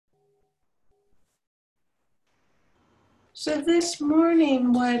So this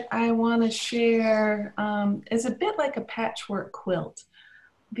morning, what I want to share is a bit like a patchwork quilt.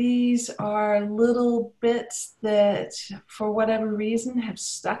 These are little bits that, for whatever reason, have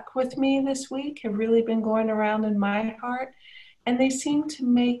stuck with me this week, have really been going around in my heart, and they seem to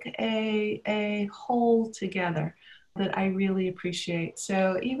make a whole together that I really appreciate.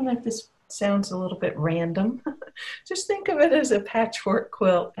 So even if this sounds a little bit random, just think of it as a patchwork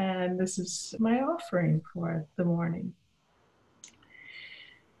quilt, and this is my offering for the morning.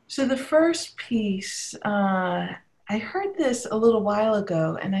 So the first piece, I heard this a little while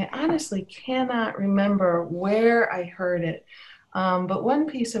ago, and I honestly cannot remember where I heard it. But one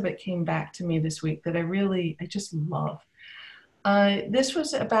piece of it came back to me this week that I just love. This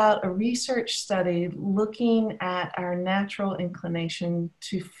was about a research study looking at our natural inclination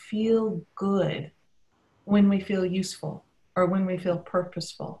to feel good when we feel useful, or when we feel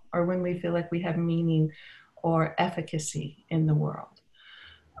purposeful, or when we feel like we have meaning or efficacy in the world.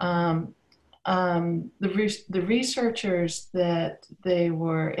 Um, the researchers that they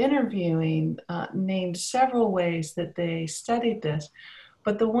were interviewing named several ways that they studied this,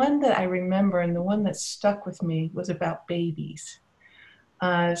 but the one that I remember and the one that stuck with me was about babies.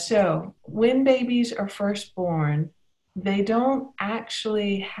 So when babies are first born, they don't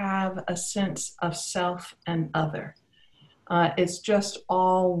actually have a sense of self and other. It's just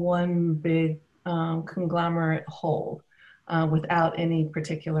all one big conglomerate whole without any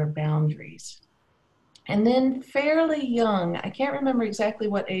particular boundaries. And then fairly young, I can't remember exactly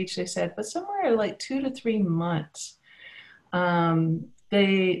what age they said, but somewhere like 2 to 3 months,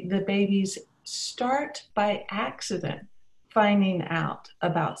 the babies start by accident finding out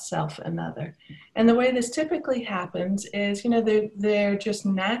about self and other. And the way this typically happens is, they're just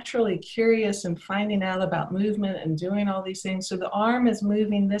naturally curious and finding out about movement and doing all these things. So the arm is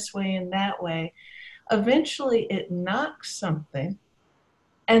moving this way and that way. Eventually it knocks something,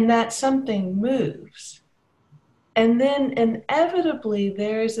 and that something moves. And then inevitably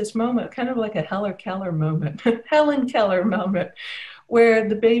there's this moment, kind of like a Helen Keller moment, Helen Keller moment, where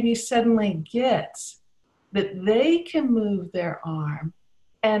the baby suddenly gets that they can move their arm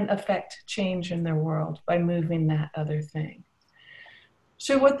and affect change in their world by moving that other thing.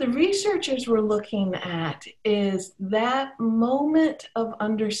 So what the researchers were looking at is that moment of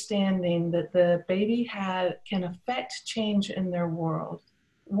understanding that the baby can affect change in their world.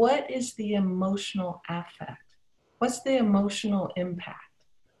 What is the emotional affect? What's the emotional impact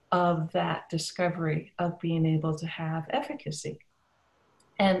of that discovery of being able to have efficacy?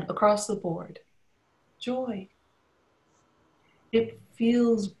 And across the board, joy. It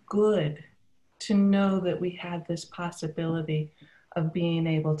feels good to know that we had this possibility of being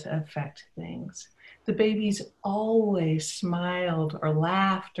able to affect things. The babies always smiled or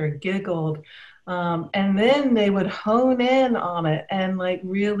laughed or giggled, and then they would hone in on it and like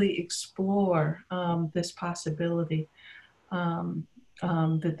really explore this possibility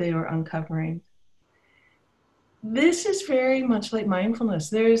that they were uncovering. This is very much like mindfulness.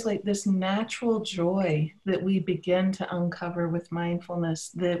 There is like this natural joy that we begin to uncover with mindfulness,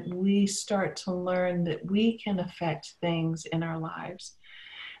 that we start to learn that we can affect things in our lives.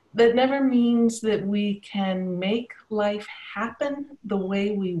 That never means that we can make life happen the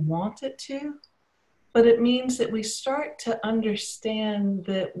way we want it to, but it means that we start to understand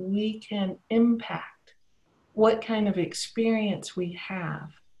that we can impact what kind of experience we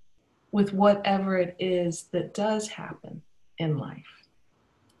have with whatever it is that does happen in life.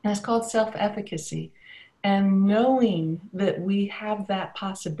 That's called self-efficacy, and knowing that we have that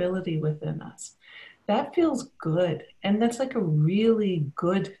possibility within us. That feels good, and that's like a really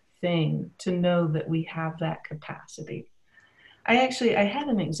good thing to know that we have that capacity. I had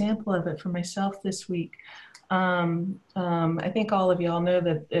an example of it for myself this week. I think all of y'all know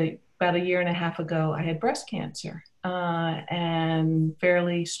that about a year and a half ago, I had breast cancer, and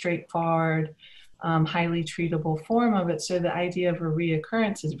fairly straightforward, highly treatable form of it. So the idea of a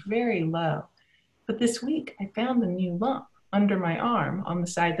reoccurrence is very low. But this week, I found a new lump under my arm on the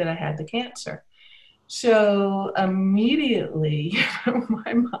side that I had the cancer. So immediately,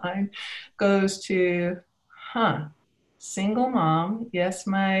 my mind goes to, single mom. Yes,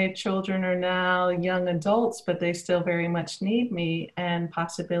 my children are now young adults, but they still very much need me, and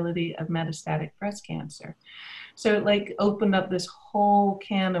possibility of metastatic breast cancer. So it like opened up this whole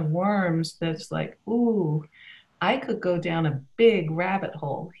can of worms that's like, ooh, I could go down a big rabbit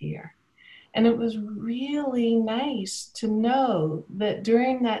hole here. And it was really nice to know that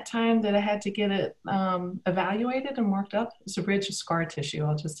during that time that I had to get it evaluated and worked up, it's a ridge of scar tissue.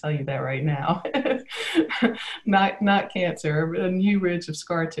 I'll just tell you that right now. Not cancer, a new ridge of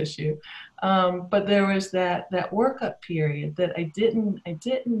scar tissue. But there was that workup period that I didn't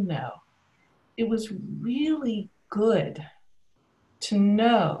know. It was really good to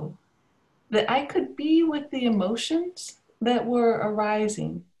know that I could be with the emotions that were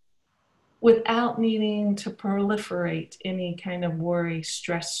arising without needing to proliferate any kind of worry,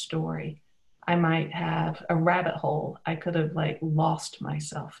 stress story. I might have a rabbit hole. I could have like lost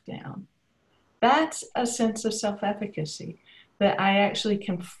myself down. That's a sense of self-efficacy, that I actually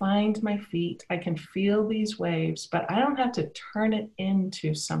can find my feet. I can feel these waves, but I don't have to turn it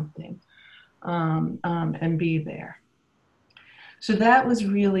into something and be there. So that was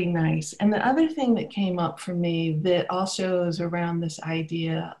really nice. And the other thing that came up for me that also is around this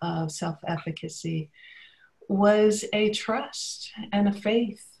idea of self-efficacy was a trust and a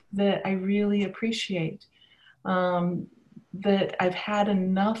faith that I really appreciate. That I've had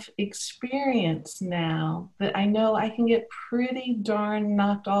enough experience now that I know I can get pretty darn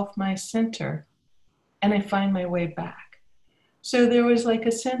knocked off my center and I find my way back. So there was like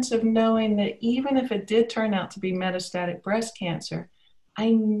a sense of knowing that even if it did turn out to be metastatic breast cancer,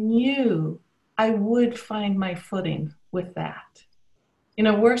 I knew I would find my footing with that. You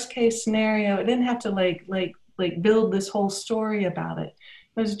know, worst case scenario, I didn't have to like build this whole story about it.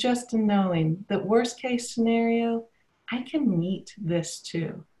 It was just knowing that worst case scenario, I can meet this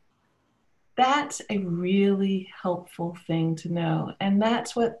too. That's a really helpful thing to know. And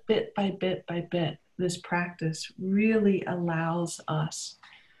that's what bit by bit by bit, this practice really allows us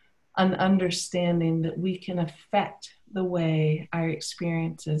an understanding that we can affect the way our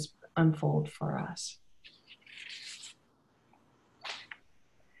experiences unfold for us.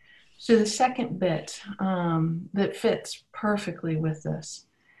 So the second bit that fits perfectly with this,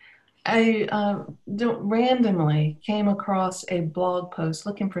 I randomly came across a blog post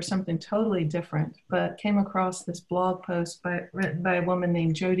looking for something totally different, but came across this blog post written by a woman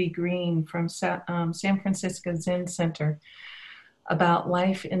named Jody Green from San Francisco Zen Center about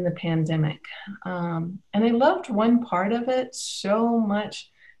life in the pandemic. And I loved one part of it so much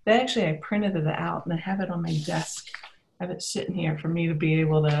that actually I printed it out and I have it on my desk. I have it sitting here for me to be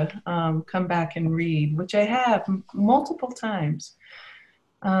able to come back and read, which I have multiple times.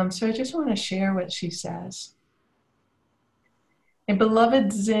 So I just want to share what she says. A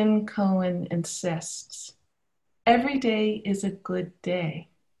beloved Zen koan insists, every day is a good day.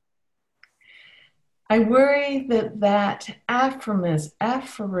 I worry that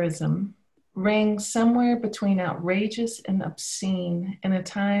aphorism rings somewhere between outrageous and obscene in a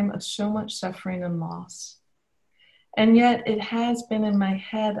time of so much suffering and loss. And yet it has been in my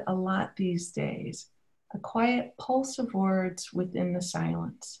head a lot these days, a quiet pulse of words within the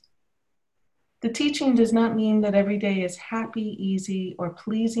silence. The teaching does not mean that every day is happy, easy, or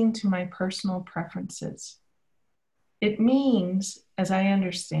pleasing to my personal preferences. It means, as I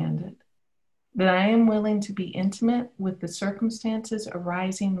understand it, that I am willing to be intimate with the circumstances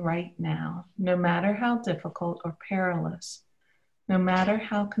arising right now, no matter how difficult or perilous, no matter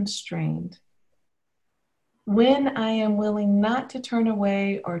how constrained. When I am willing not to turn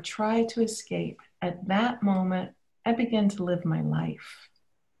away or try to escape, at that moment, I begin to live my life.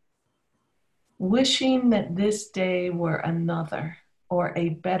 Wishing that this day were another or a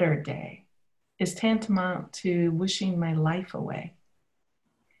better day is tantamount to wishing my life away.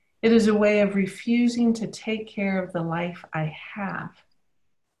 It is a way of refusing to take care of the life I have,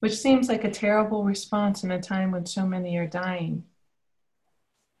 which seems like a terrible response in a time when so many are dying.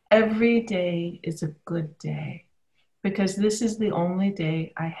 Every day is a good day because this is the only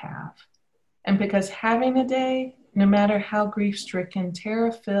day I have. And because having a day, no matter how grief-stricken,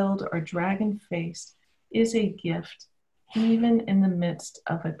 terror-filled, or dragon-faced, is a gift, even in the midst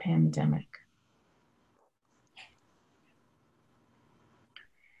of a pandemic.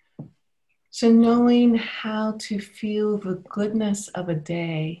 So knowing how to feel the goodness of a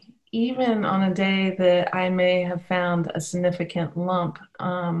day, even on a day that I may have found a significant lump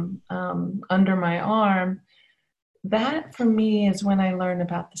under my arm, that for me is when I learn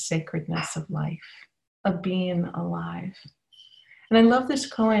about the sacredness of life, of being alive. And I love this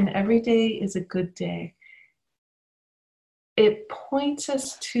koan, every day is a good day. It points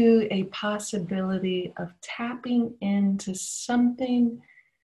us to a possibility of tapping into something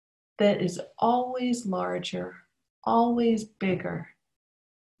that is always larger, always bigger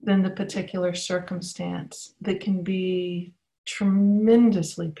than the particular circumstance that can be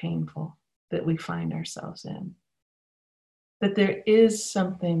tremendously painful that we find ourselves in. that there is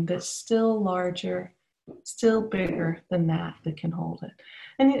something that's still larger, still bigger than that can hold it.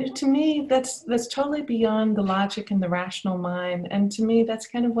 And to me, that's totally beyond the logic and the rational mind. And to me, that's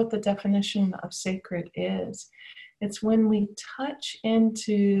kind of what the definition of sacred is. It's when we touch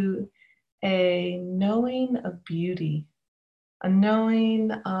into a knowing of beauty, a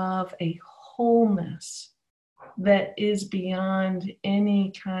knowing of a wholeness that is beyond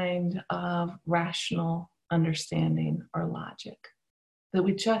any kind of rational understanding or logic, that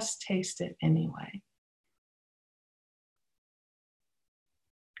we just taste it anyway.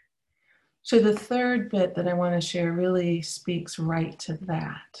 So the third bit that I want to share really speaks right to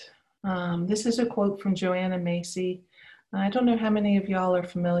that. This is a quote from Joanna Macy. I don't know how many of y'all are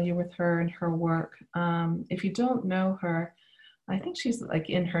familiar with her and her work. If you don't know her, I think she's like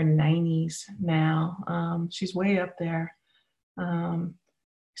in her 90s now. She's way up there.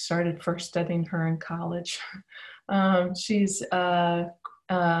 Started first studying her in college. She's a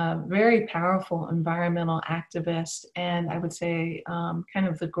very powerful environmental activist, and I would say kind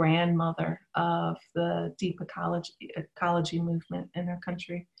of the grandmother of the deep ecology movement in our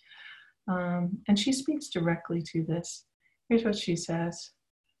country. And she speaks directly to this. Here's what she says.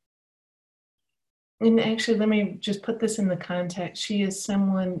 And actually, let me just put this in the context. She is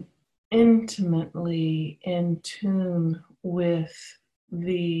someone intimately in tune with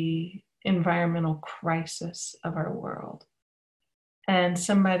the environmental crisis of our world, and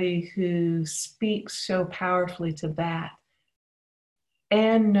somebody who speaks so powerfully to that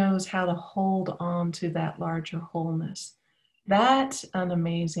and knows how to hold on to that larger wholeness. That's an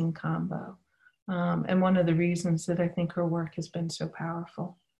amazing combo, and one of the reasons that I think her work has been so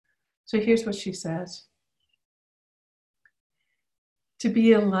powerful. So here's what she says. To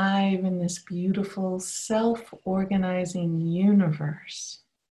be alive in this beautiful, self-organizing universe,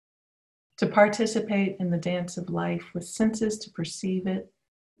 to participate in the dance of life with senses to perceive it,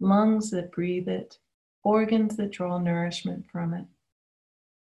 lungs that breathe it, organs that draw nourishment from it,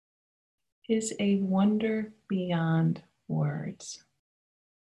 is a wonder beyond words.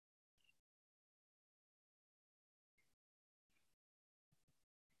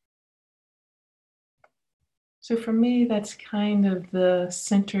 So for me, that's kind of the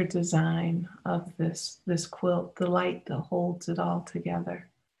center design of this quilt, the light that holds it all together.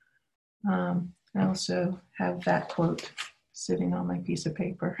 I also have that quote sitting on my piece of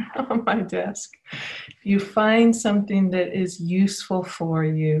paper on my desk. If you find something that is useful for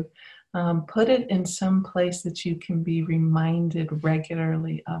you, put it in some place that you can be reminded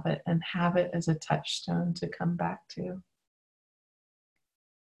regularly of it and have it as a touchstone to come back to.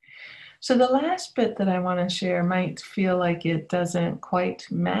 So the last bit that I want to share might feel like it doesn't quite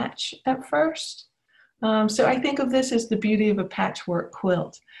match at first. So I think of this as the beauty of a patchwork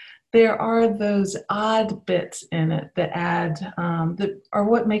quilt. There are those odd bits in it that add, that are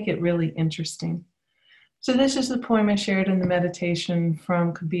what make it really interesting. So this is the poem I shared in the meditation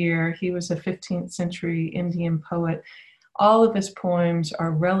from Kabir. He was a 15th century Indian poet. All of his poems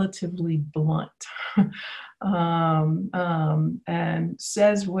are relatively blunt and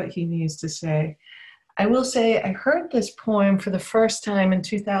says what he needs to say. I will say I heard this poem for the first time in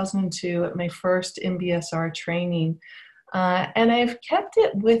 2002 at my first MBSR training. And I've kept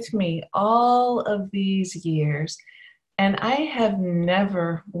it with me all of these years. And I have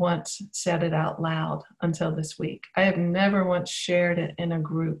never once said it out loud until this week. I have never once shared it in a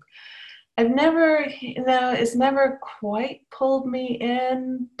group. I've never, it's never quite pulled me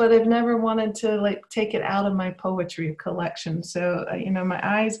in, but I've never wanted to like take it out of my poetry collection. So, my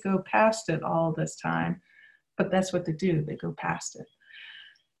eyes go past it all this time, but that's what they do. They go past it.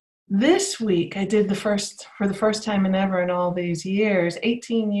 This week, I did for the first time in ever in all these years,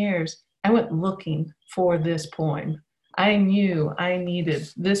 18 years, I went looking for this poem. I knew I needed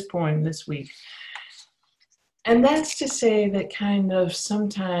this poem this week. And that's to say that kind of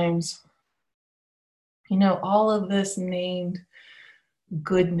sometimes, all of this named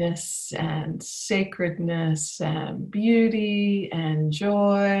goodness and sacredness and beauty and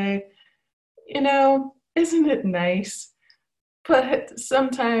joy, isn't it nice? But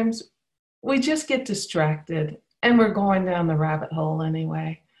sometimes we just get distracted and we're going down the rabbit hole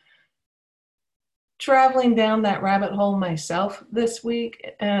anyway. Traveling down that rabbit hole myself this week,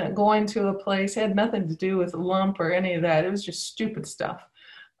 going to a place, had nothing to do with a lump or any of that. It was just stupid stuff.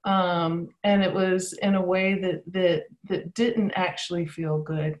 And it was in a way that didn't actually feel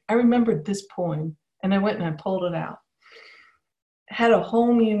good. I remembered this poem and I went and I pulled it out. It had a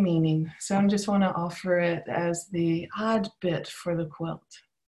whole new meaning. So I just want to offer it as the odd bit for the quilt.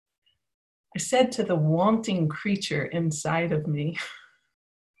 I said to the wanting creature inside of me,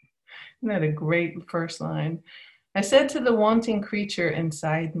 isn't that a great first line? I said to the wanting creature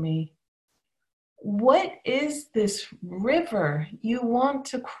inside me, what is this river you want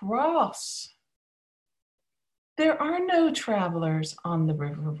to cross? There are no travelers on the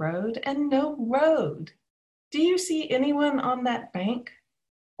river road and no road. Do you see anyone on that bank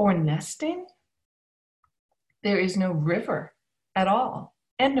or nesting? There is no river at all,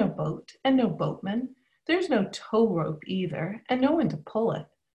 and no boat, and no boatman. There's no tow rope either, and no one to pull it.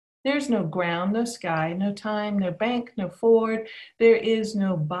 There's no ground, no sky, no time, no bank, no ford. There is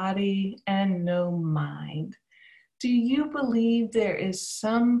no body and no mind. Do you believe there is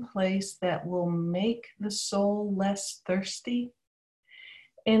some place that will make the soul less thirsty?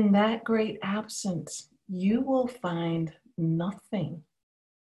 In that great absence, you will find nothing.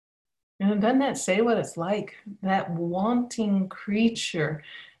 And doesn't that say what it's like? That wanting creature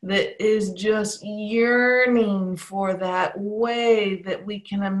that is just yearning for that way that we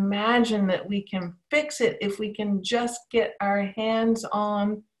can imagine that we can fix it if we can just get our hands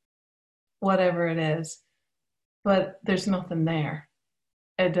on whatever it is. But there's nothing there.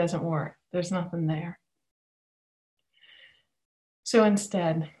 It doesn't work. There's nothing there. So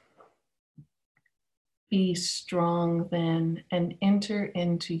instead, be strong then and enter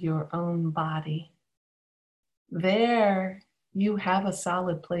into your own body. There you have a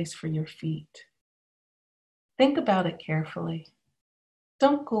solid place for your feet. Think about it carefully.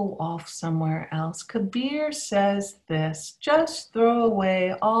 Don't go off somewhere else. Kabir says this, just throw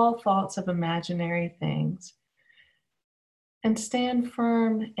away all thoughts of imaginary things and stand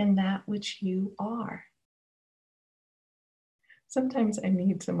firm in that which you are. Sometimes I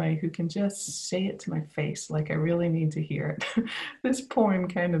need somebody who can just say it to my face, like I really need to hear it. This poem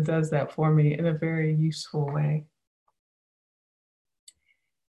kind of does that for me in a very useful way.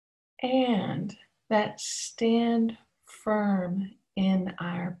 And that stand firm in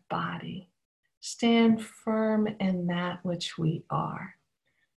our body, stand firm in that which we are,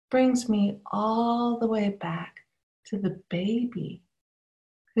 brings me all the way back to the baby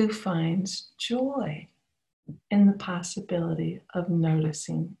who finds joy in the possibility of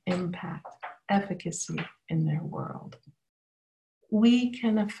noticing impact, efficacy in their world. We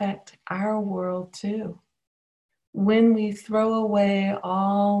can affect our world too. When we throw away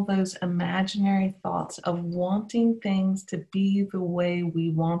all those imaginary thoughts of wanting things to be the way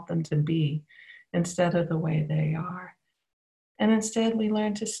we want them to be instead of the way they are. And instead we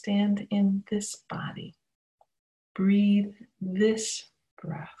learn to stand in this body, breathe this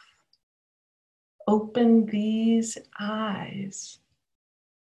breath, open these eyes,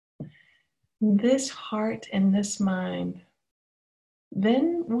 this heart and this mind.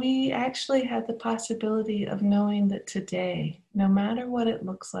 Then we actually have the possibility of knowing that today, no matter what it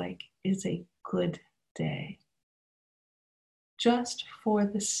looks like, is a good day. Just for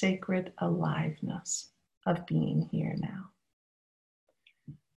the sacred aliveness of being here now.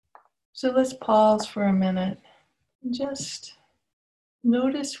 So let's pause for a minute and just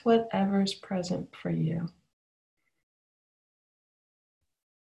notice whatever's present for you.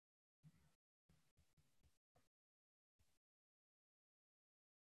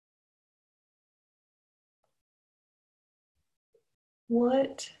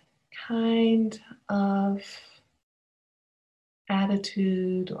 What kind of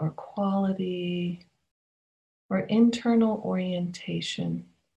attitude or quality or internal orientation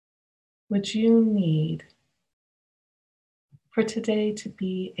would you need for today to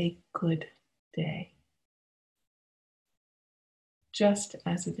be a good day, just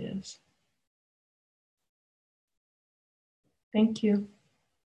as it is? Thank you.